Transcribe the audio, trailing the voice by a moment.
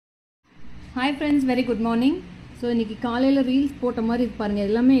Hi friends, very good morning. So இன்னைக்கு காலையில reels போட்ட மாதிரி இது பாருங்க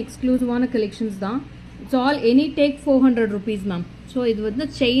எல்லாமே எக்ஸ்க்ளூசிவான collections தான். It's all any take 400 rupees ma'am. So இது வந்து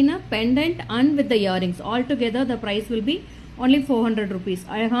chain, pendant and with the earrings. All together the price will be only 400 rupees.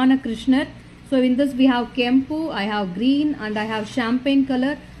 அழகான கிருஷ்ணர். So in this we have kempu, I have green and I have champagne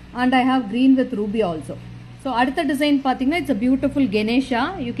color and I have green with ruby also. So அடுத்த design பாத்தீங்கன்னா it's a beautiful Ganesha.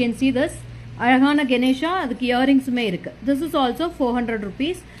 You can see this. அழகான Ganesha, அதுக்கு earringsமே இருக்கு. This is also 400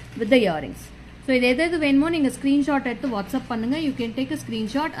 rupees with the earrings. So இது எது வேணுமோ நீங்க screenshot எடுத்து WhatsApp பண்ணுங்க. You can take a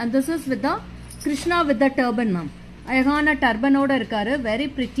screenshot and this is with the Krishna with the turban ma'am. அழகான turban ஓட இருக்காரு, very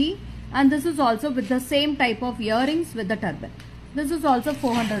pretty, and this is also with the same type of earrings with the turban. This is also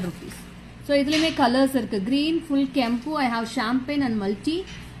 400 rupees. So இதுலயுமே colors இருக்கு, green, full kempu, I have champagne and multi.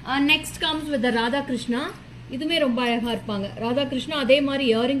 And next comes with the Radha Krishna. இதுமே ரொம்ப அழகா இருப்பாங்க. Radha Krishna அதே மாதிரி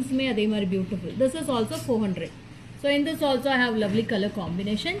earringsமே அதே மாதிரி beautiful. This is also 400. So in this also I have lovely color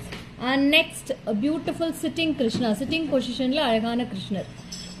combinations. And next a beautiful sitting Krishna, sitting position la அழகான கிருஷ்ணர்.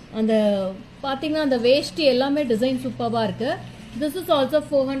 அந்த பாத்தீங்கன்னா அந்த வேஷ்டி எல்லாமே டிசைன் சூப்பரா இருக்கு. This is also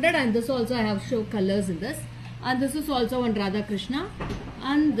 400 and this also I have show colors in this. And this is also one Radha Krishna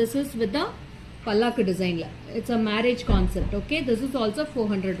and this is with the pallakku design la. It's a marriage concept, okay? This is also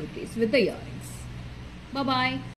 400 rupees with the earrings. Bye bye.